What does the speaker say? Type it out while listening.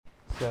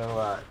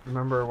So,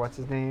 remember what's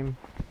his name?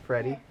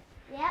 Freddy?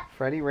 Yep.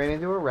 Freddy ran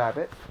into a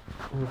rabbit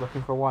who was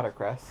looking for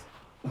watercress.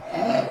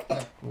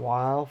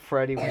 While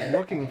Freddy was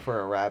looking for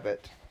a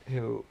rabbit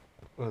who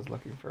was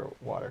looking for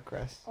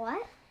watercress.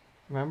 What?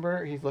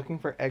 Remember, he's looking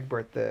for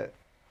Egbert the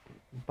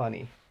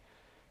bunny.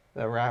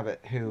 The rabbit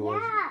who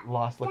was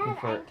lost looking Dad,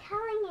 for... I'm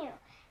telling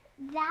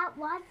you, that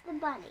was the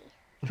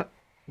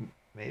bunny.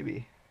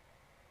 Maybe.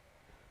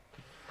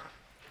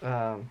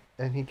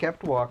 And he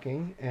kept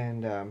walking,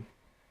 and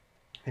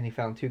he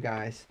found two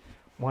guys.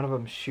 One of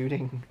them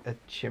shooting a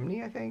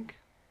chimney, I think.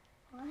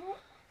 What?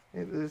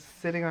 It was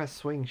sitting on a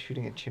swing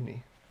shooting a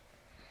chimney.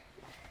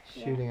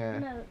 Shooting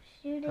No,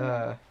 shooting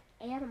an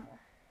animal.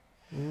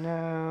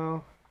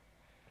 No.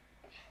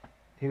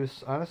 He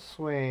was on a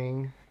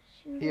swing.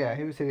 Yeah,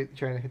 he was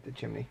trying to hit the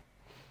chimney.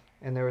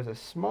 And there was a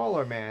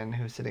smaller man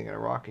who was sitting in a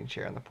rocking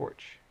chair on the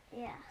porch.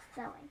 Yeah,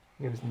 sewing.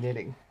 He was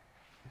knitting.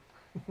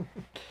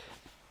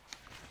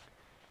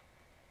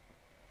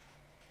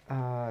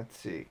 Let's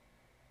see.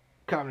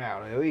 Come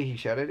now, Louie, he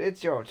shouted.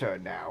 It's your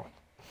turn now.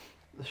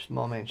 The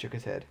small man shook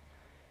his head.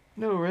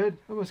 No, Red,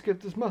 I must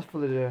get this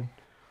muffler done.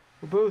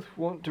 We both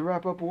want to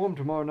wrap up warm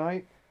tomorrow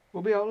night.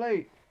 We'll be out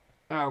late.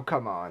 Oh,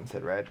 come on,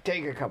 said Red.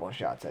 Take a couple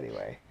shots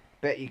anyway.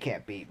 Bet you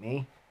can't beat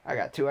me. I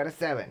got 2 out of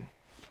 7.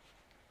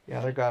 The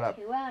other got up.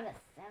 2 out of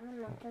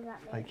 7? What does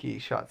that mean? Like he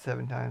shot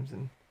 7 times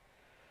and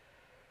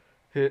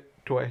hit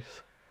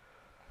twice.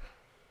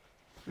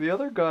 The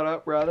other got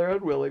up rather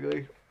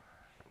unwillingly.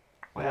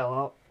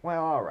 Well,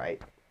 all right.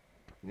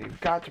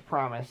 You've got to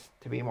promise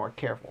to be more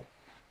careful.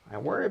 I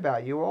worry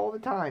about you all the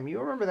time.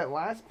 You remember that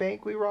last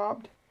bank we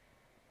robbed?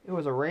 It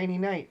was a rainy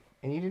night,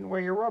 and you didn't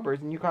wear your rubbers,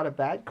 and you caught a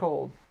bad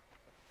cold.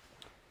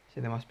 See,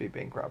 they must be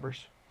bank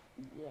robbers.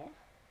 Yeah.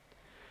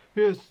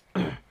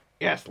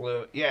 Yes.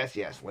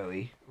 Yes,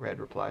 Louie, Red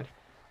replied.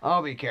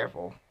 I'll be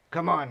careful.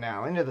 Come on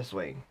now, into the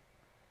swing.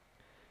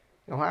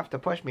 You'll have to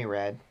push me,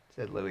 Red,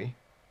 said Louie,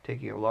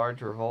 taking a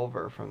large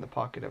revolver from the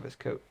pocket of his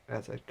coat.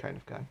 That's a kind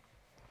of gun.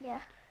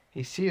 Yeah.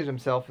 He seated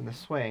himself in the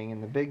swing,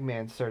 and the big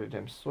man started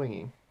him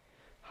swinging.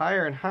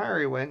 Higher and higher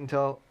he went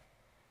until,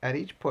 at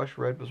each push,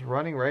 Red was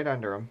running right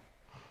under him.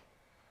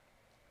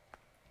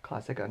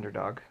 Classic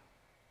underdog.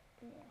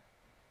 Yeah.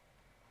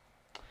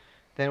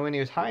 Then when he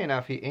was high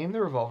enough, he aimed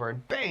the revolver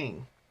and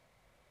bang!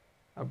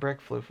 A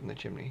brick flew from the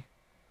chimney.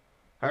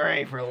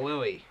 Hooray for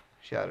Louie,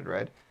 shouted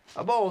Red.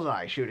 A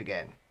bullseye, shoot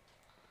again.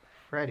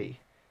 Freddy,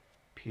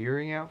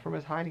 peering out from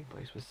his hiding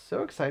place, was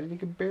so excited he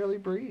could barely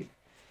breathe.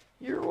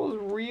 Here was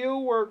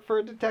real work for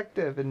a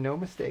detective, and no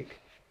mistake.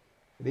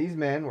 These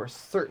men were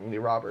certainly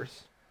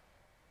robbers.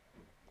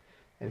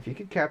 And if he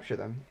could capture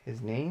them, his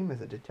name as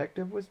a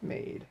detective was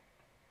made.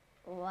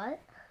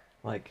 What?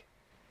 Like,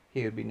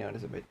 he would be known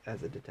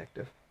as a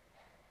detective.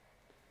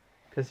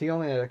 Because he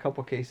only had a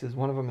couple cases.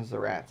 One of them is the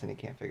rats, and he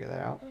can't figure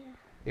that out. Yeah.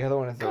 The other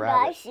one is the Could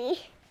rabbit. I see?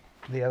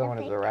 The other one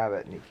is the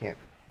rabbit, and he can't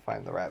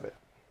find the rabbit.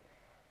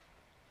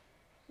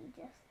 He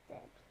just did.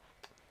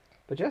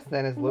 But just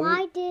then, as Louie...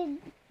 Why did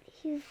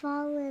he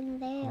fall in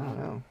there? I don't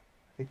know.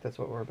 I think that's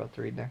what we're about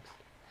to read next.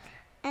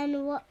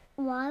 And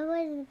why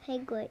was the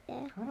pig right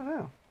there? I don't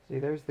know. See,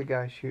 there's the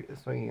guy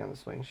swinging on the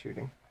swing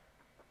shooting.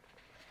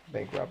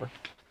 Bank robber.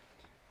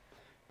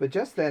 But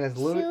just then, as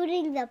Louie...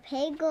 Shooting the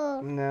pig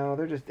or... No,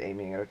 they're just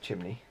aiming at a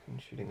chimney and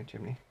shooting a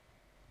chimney.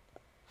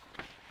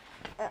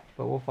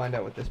 But we'll find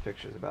out what this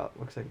picture's about.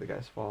 Looks like the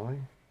guy's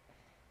falling.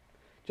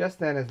 Just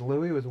then, as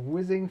Louie was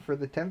whizzing for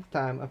the 10th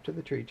time up to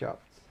the tree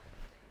tops,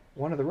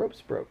 one of the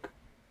ropes broke.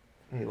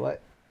 He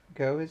let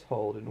go his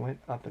hold and went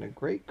up in a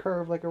great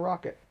curve like a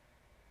rocket,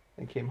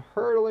 and came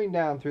hurtling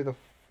down through the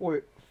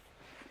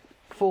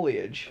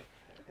foliage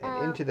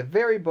and into the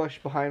very bush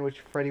behind which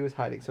Freddy was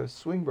hiding. So his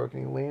swing broke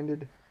and he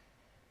landed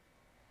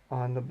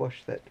on the bush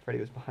that Freddy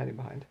was hiding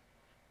behind.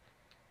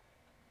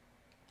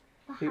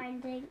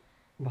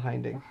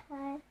 Behinding.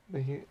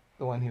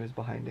 The one he was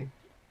behinding.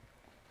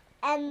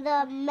 And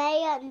the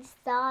man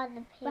saw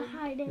the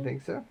pig. You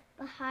think so?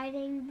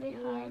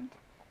 Behind.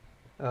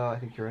 Oh, I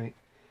think you're right.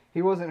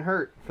 He wasn't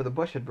hurt, for the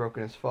bush had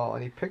broken his fall,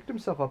 and he picked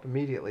himself up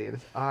immediately, and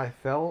his eye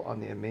fell on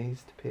the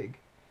amazed pig.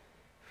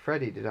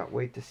 Freddy did not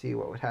wait to see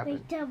what would happen.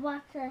 Wait to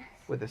watch this.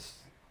 With this.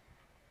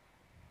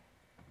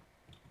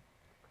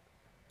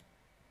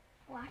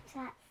 Watch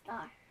that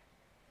star.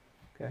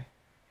 Okay.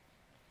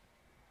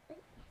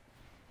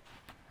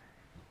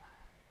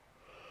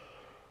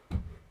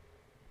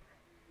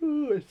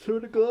 Ooh, it's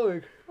sort of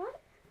glowing. What?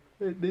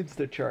 It needs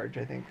to charge,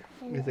 I think.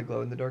 It's a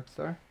glow-in-the-dark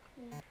star.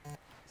 Yeah.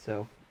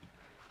 So,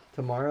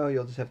 tomorrow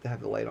you'll just have to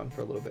have the light on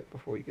for a little bit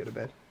before you go to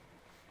bed.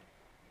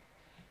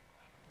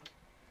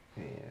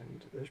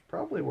 And there's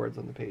probably words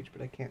on the page,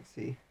 but I can't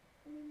see.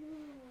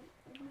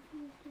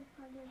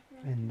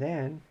 And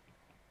then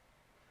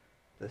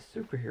the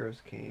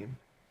superheroes came,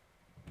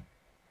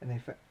 and they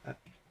found,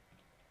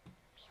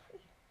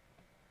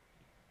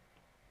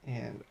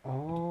 and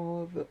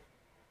all of the...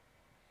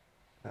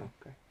 Oh,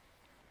 okay.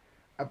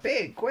 A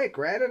pig! Quick,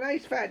 Red! A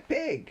nice fat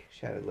pig!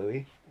 Shouted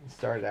Louie, and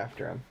started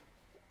after him.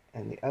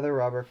 And the other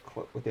robber,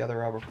 with the other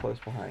robber close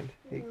behind.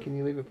 Hey, can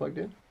you leave it plugged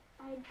in?